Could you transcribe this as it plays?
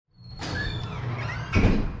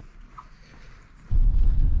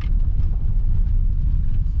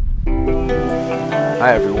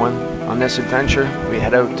Hi everyone, on this adventure we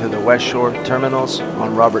head out to the Westshore terminals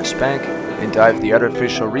on Roberts Bank and dive the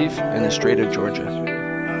artificial reef in the Strait of Georgia.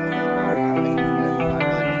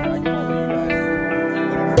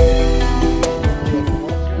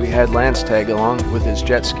 We had Lance tag along with his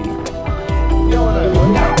jet ski.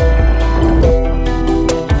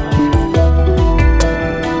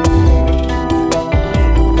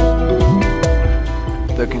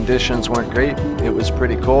 The conditions weren't great. It was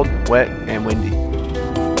pretty cold, wet, and windy.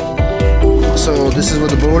 So this is where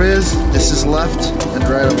the boat is. This is left and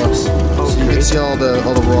right of us. So you can see all the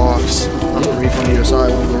rocks on the reef on either side.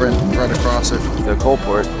 We'll go right across it. The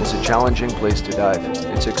Coalport is a challenging place to dive.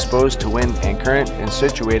 It's exposed to wind and current and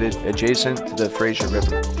situated adjacent to the Fraser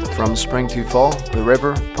River. From spring to fall, the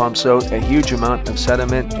river pumps out a huge amount of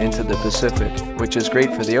sediment into the Pacific, which is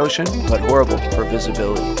great for the ocean, but horrible for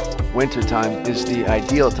visibility. Wintertime is the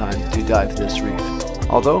ideal time to dive this reef.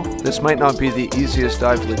 Although this might not be the easiest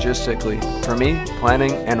dive logistically, for me,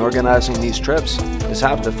 planning and organizing these trips is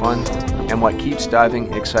half the fun and what keeps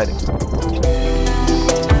diving exciting.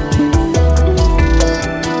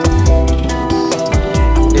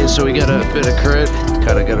 Okay, so we got a bit of current,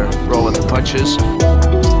 kind of got to roll with the punches.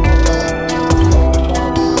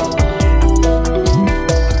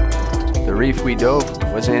 The reef we dove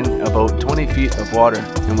was in about 20 feet of water,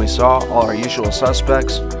 and we saw all our usual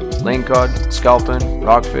suspects: lingcod, sculpin,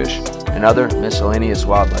 rockfish, and other miscellaneous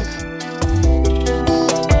wildlife.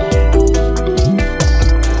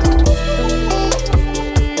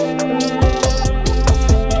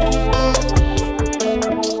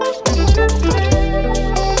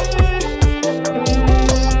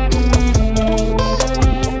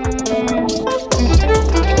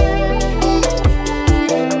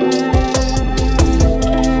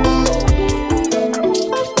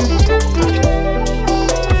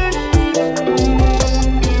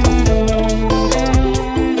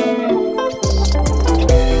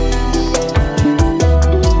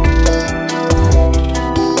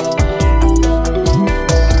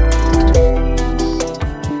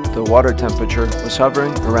 The water temperature was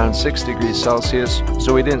hovering around 6 degrees Celsius,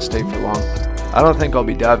 so we didn't stay for long. I don't think I'll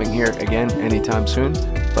be diving here again anytime soon,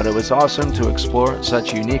 but it was awesome to explore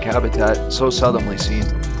such a unique habitat so seldomly seen.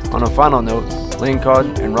 On a final note,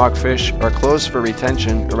 lingcod and rockfish are closed for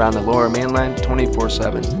retention around the lower mainland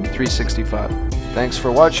 24/7, 365. Thanks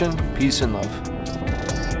for watching, peace and love.